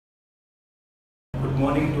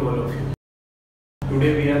morning to all of you.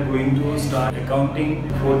 Today we are going to start accounting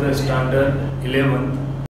for the standard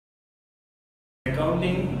 11th.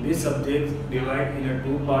 Accounting, this subject divided in a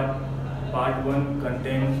two part. Part 1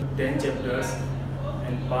 contains 10 chapters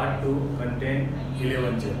and part 2 contains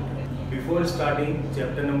 11 chapters. Before starting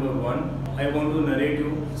chapter number 1, I want to narrate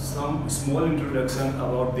you some small introduction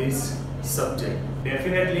about this subject.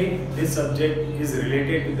 Definitely this subject is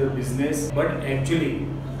related to the business, but actually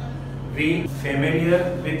we familiar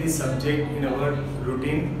with this subject in our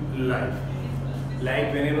routine life.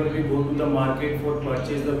 Like whenever we go to the market for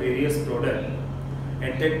purchase the various product,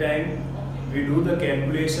 at that time we do the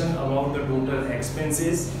calculation about the total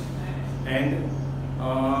expenses and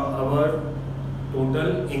our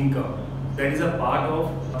total income. That is a part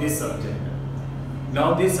of this subject.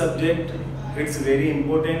 Now this subject, it's very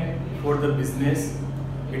important for the business.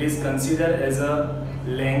 It is considered as a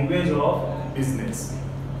language of business.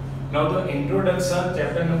 Now the introduction,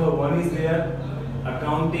 chapter number 1 is there,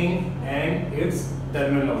 accounting and its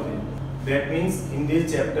terminology. That means in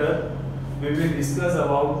this chapter we will discuss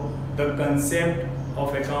about the concept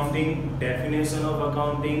of accounting, definition of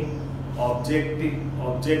accounting,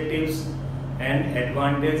 objectives and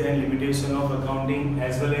advantage and limitation of accounting,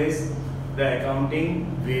 as well as the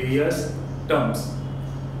accounting various terms.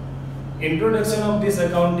 Introduction of this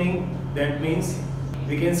accounting, that means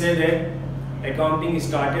we can say that accounting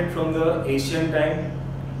started from the ancient time.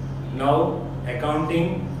 Now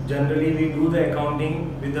accounting, generally we do the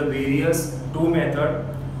accounting with the various two method.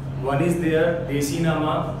 One is there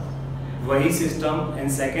Desinama Wahi system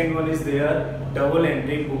and second one is there double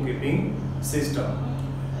entry bookkeeping system.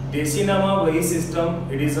 Desinama Wahi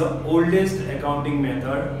system, it is the oldest accounting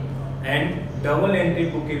method, and double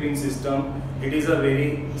entry bookkeeping system, it is a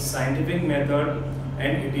very scientific method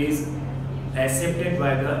and it is accepted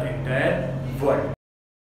by the entire world.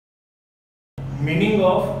 Meaning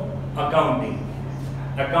of accounting.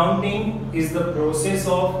 Accounting is the process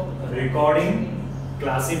of recording,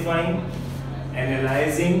 classifying,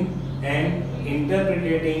 analyzing and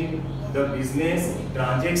interpreting the business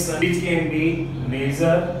transaction which can be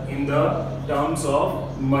measured in the terms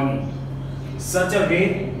of money, such a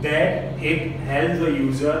way that it helps the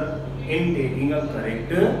user in taking a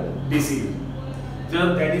correct decision.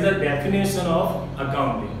 So that is a definition of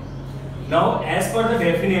accounting. Now as per the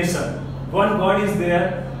definition, one word is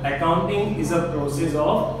there, accounting is a process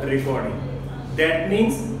of recording. That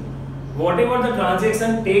means whatever the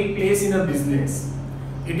transaction take place in a business,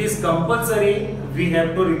 it is compulsory we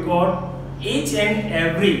have to record each and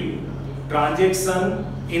every transaction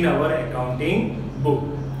in our accounting book.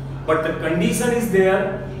 But the condition is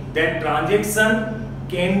there that transaction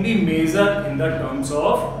can be measured in the terms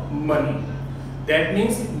of money. That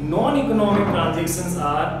means non-economic transactions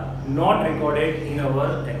are not recorded in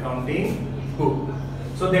our accounting book.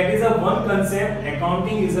 So that is a one concept.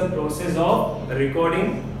 Accounting is a process of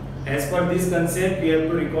recording. As per this concept, we have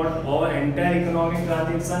to record all entire economic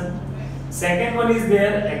transaction. Second one is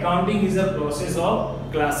there, accounting is a process of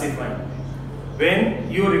classifying.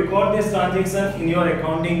 When you record this transaction in your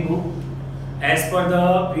accounting book, as per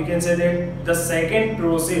the, we can say that the second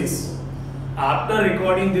process, after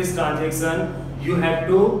recording this transaction, you have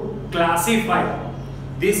to classify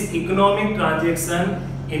this economic transaction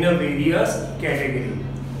in a various category.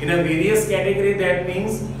 In a various category, that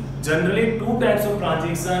means generally two types of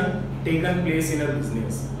transaction taken place in a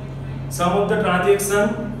business. Some of the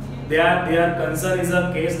transaction, their concern is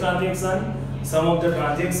a cash transaction. Some of the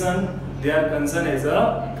transaction, they are concerned as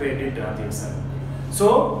a credit transaction.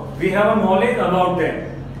 So we have a knowledge about that.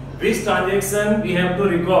 Which transaction we have to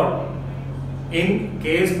record in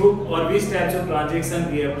cash book or which types of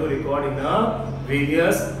transaction we have to record in a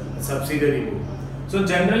various subsidiary book. So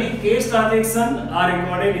generally cash transactions are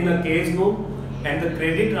recorded in a cash book and the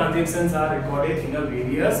credit transactions are recorded in a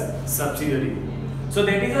various subsidiary. So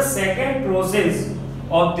that is the second process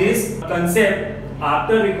of this concept.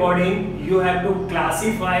 After recording, you have to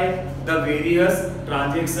classify the various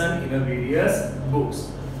transactions in a various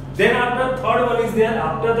books. Then after third one is there,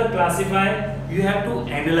 after the classify, you have to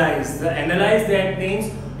analyze. The analyze, that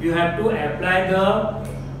means you have to apply the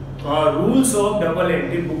rules of double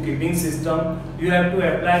entry bookkeeping system. You have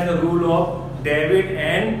to apply the rule of debit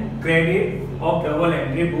and credit of double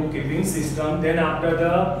entry bookkeeping system. Then after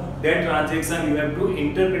that transaction, you have to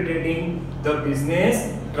interpreting the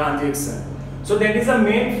business transaction. So that is the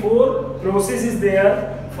main four processes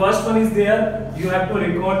there. First one is there, you have to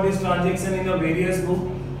record this transaction in a various book.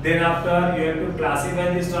 Then after you have to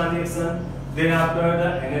classify this transaction. Then after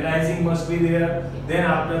the analyzing must be there. Then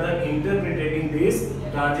after the interpreting this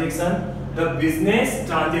transaction, the business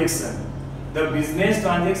transaction. The business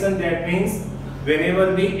transaction, that means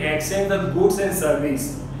whenever we exchange the goods and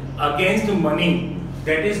service against money,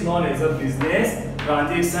 that is known as a business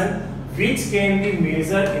transaction, which can be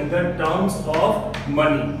measured in the terms of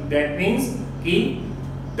money. That means कि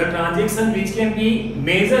the transaction which can be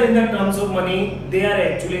measured in the terms of money, they are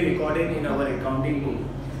actually recorded in our accounting book.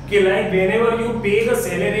 कि like whenever you pay the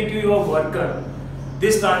salary to your worker,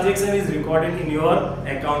 this transaction is recorded in your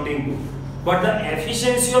accounting book. But the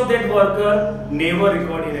efficiency of that worker never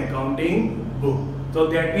record in accounting book. So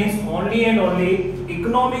that means only and only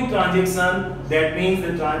economic transaction, that means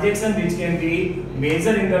the transaction which can be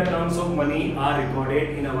measured in the terms of money, are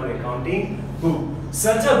recorded in our accounting book.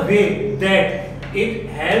 Such a way that it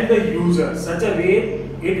help the user,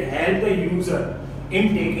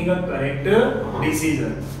 in taking a correct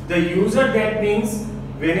decision. The user, that means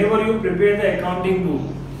whenever you prepare the accounting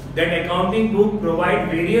book, that accounting book provide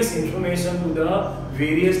various information to the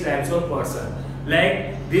various types of person.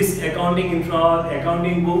 Like this accounting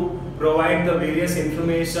book provide the various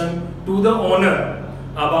information to the owner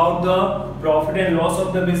about the profit and loss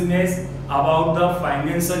of the business, about the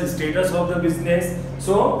financial status of the business.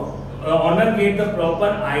 So owner get the proper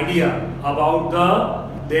idea about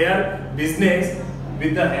their business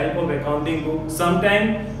with the help of accounting book.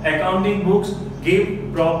 Sometimes accounting books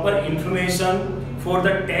give proper information for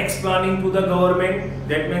the tax planning to the government.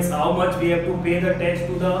 That means how much we have to pay the tax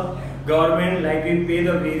to the government, like we pay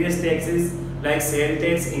the various taxes like sale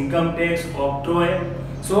tax, income tax, octroi.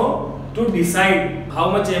 So to decide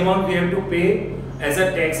how much amount we have to pay as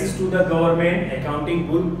a taxes to the government, accounting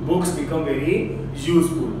books become very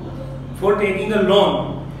useful. For taking a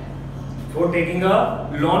loan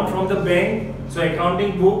from the bank, so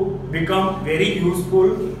accounting book become very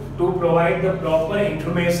useful to provide the proper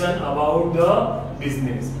information about the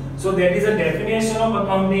business. So that is a definition of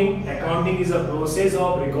accounting. Accounting is a process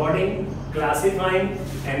of recording, classifying,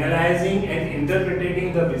 analyzing and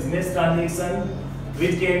interpreting the business transaction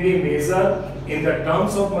which can be measured in the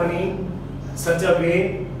terms of money, such a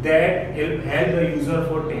way that it will help the user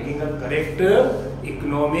for taking a correct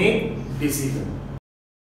economic decision.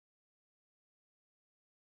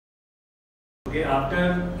 Okay,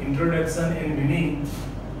 after introduction and meaning,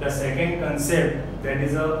 the second concept, that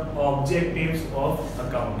is the objectives of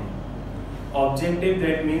accounting. Objective,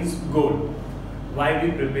 that means goal. Why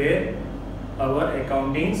we prepare our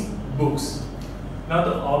accounting books. Now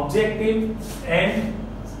the objective and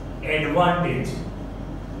advantage,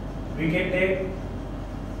 we can take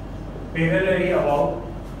parallelly about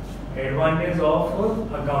advantage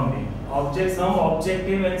of accounting. Some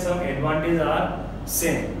objective and some advantage are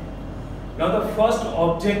same. Now the first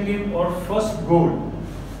objective or first goal,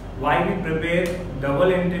 why we prepare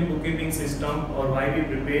double entry bookkeeping system, or why we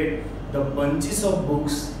prepare the bunches of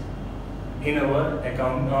books in our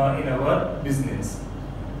account, in our business.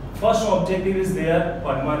 First objective is their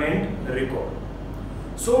permanent record.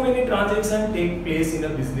 So many transactions take place in a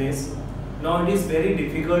business. Now it is very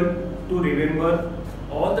difficult to remember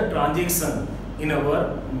all the transactions in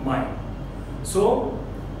our mind. So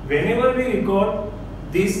whenever we record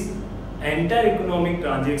this entire economic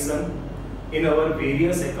transaction in our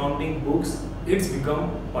various accounting books, it's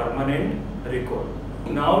become permanent record.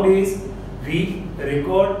 Nowadays we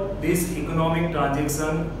record this economic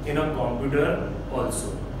transaction in a computer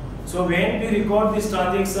also. So when we record this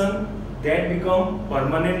transaction, that become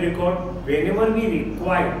permanent record. Whenever we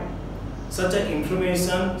require such an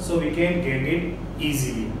information, so we can get it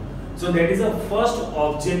easily. So that is the first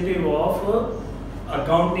objective of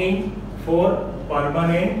accounting, for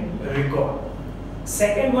permanent record.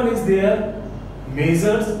 Second one is there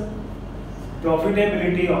measures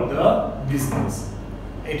profitability of the business.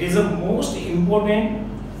 It is the most important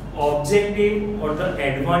objective or the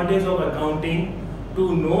advantage of accounting,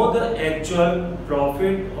 to know the actual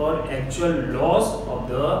profit or actual loss of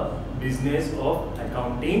the business of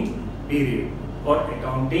accounting period or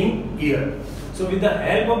accounting year. So with the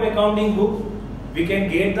help of accounting book, we can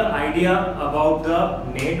get the idea about the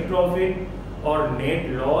net profit or net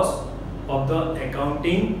loss of the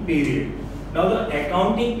accounting period. Now the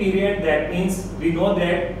accounting period, that means we know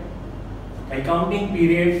that accounting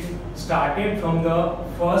period started from the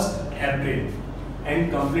 1st April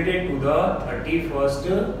and completed to the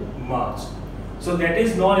 31st March. So that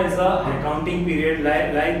is known as the accounting period.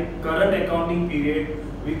 Like current accounting period,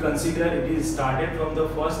 we consider it is started from the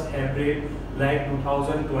 1st April like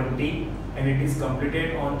 2020 and it is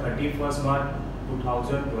completed on 31st March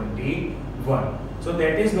 2021. So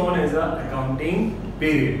that is known as the accounting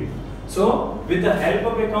period. So with the help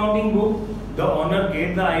of accounting book, the owner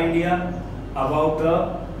get the idea about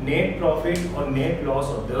the net profit or net loss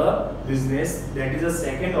of the business. That is the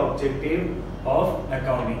second objective of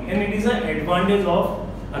accounting, and it is an advantage advantage of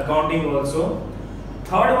accounting also.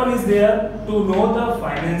 Third one is there to know the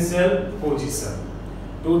financial position.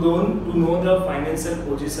 To know the financial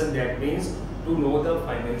position, that means to know the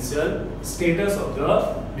financial status of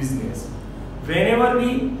the business. Whenever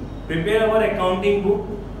we prepare our accounting book,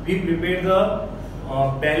 we prepare the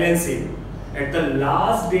balance sheet at the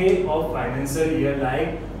last day of financial year,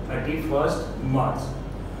 like 31st March.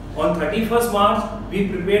 On 31st March, we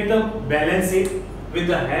prepare the balance sheet. With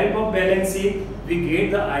the help of balance sheet, we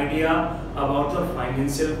get the idea about the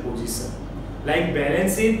financial position. Like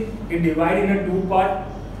balance sheet, it divided in a two part.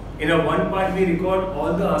 In a one part, we record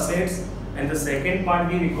all the assets, and the second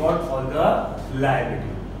part, we record all the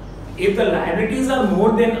liability. If the liabilities are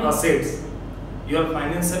more than assets, your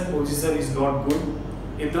financial position is not good.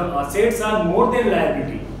 If the assets are more than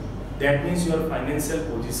liability, that means your financial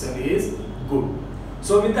position is good.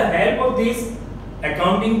 So with the help of this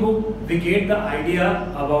accounting book, we get the idea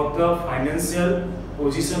about the financial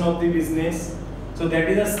position of the business. So that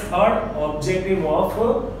is the third objective of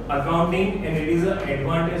accounting, and it is an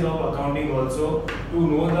advantage of accounting also, to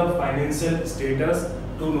know the financial status,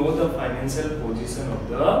 to know the financial position of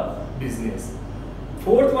the business.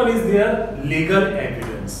 Fourth one is their legal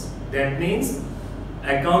evidence. That means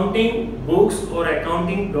accounting books or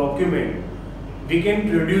accounting document we can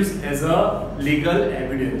produce as a legal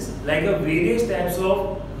evidence, like a various types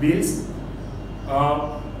of bills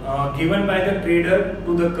given by the trader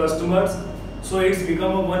to the customers. So it's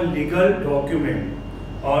become a one legal document,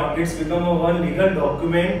 or it's become a one legal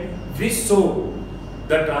document which show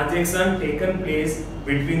the transaction taken place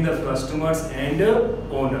between the customers and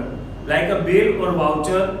owner. Like a bill or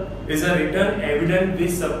voucher is a written evidence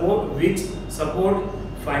which support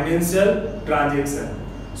financial transaction.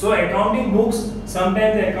 So accounting books,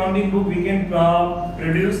 sometimes the accounting book we can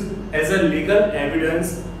produce as a legal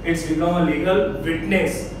evidence. It's become a legal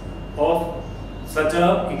witness of such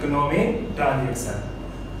a economic transaction.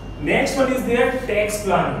 Next one is their tax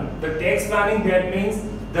planning. The tax planning, that means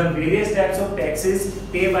the various types of taxes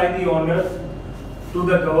paid by the owner to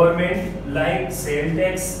the government, like sale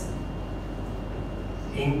tax,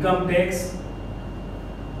 income tax.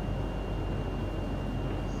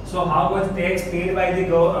 So how much tax paid by the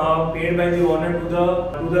owner to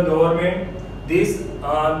the government? This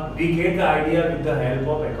we get the idea with the help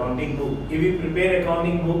of accounting book. If we prepare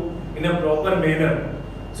accounting book in a proper manner,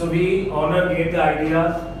 so we owner get the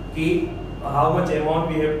idea ki how much amount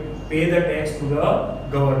we have pay the tax to the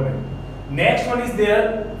government. Next one is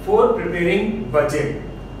there for preparing budget.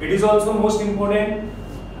 It is also most important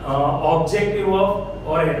objective of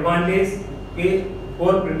or advantage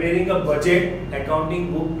for preparing a budget.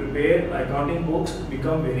 Accounting books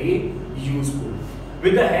become very useful.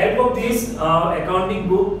 With the help of this accounting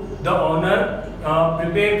book, the owner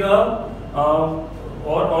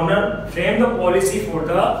frame the policy for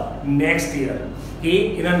the next year.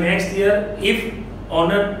 In the next year, if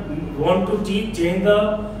owner want to change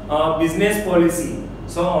the business policy,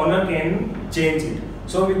 so owner can change it.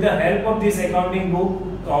 So with the help of this accounting book,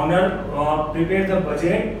 owner prepare the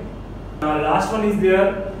budget. Last one is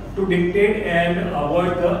there to dictate and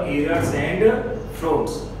avoid the errors and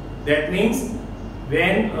frauds. That means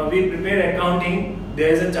when we prepare accounting,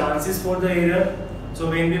 there is a chances for the error. So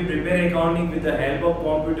when we prepare accounting with the help of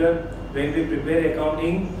computer, when we prepare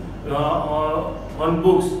accounting on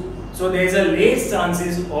books, so there is a less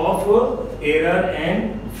chances of error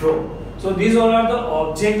and fraud. So these all are the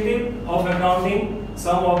objective of accounting.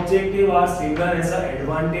 Some objective are similar as an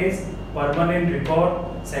advantage, permanent record.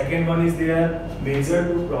 Second one is there measure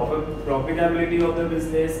to profitability of the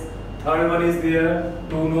business. Third one is there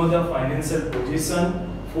to know the financial position.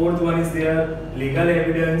 Fourth one is there legal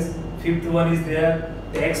evidence. Fifth one is there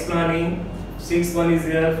tax planning. Sixth one is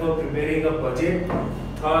there for preparing a budget.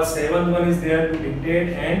 Seventh one is there to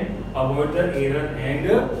dictate and avoid the error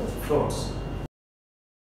and frauds.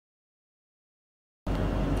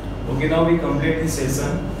 Okay, now we complete this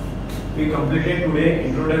session. We completed today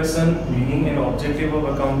introduction, meaning and objective of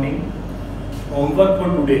accounting. Homework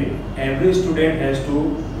for today: every student has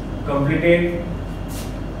to complete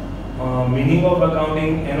meaning of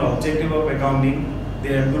accounting and objective of accounting.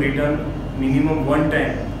 They have to return minimum one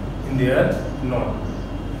time in their note.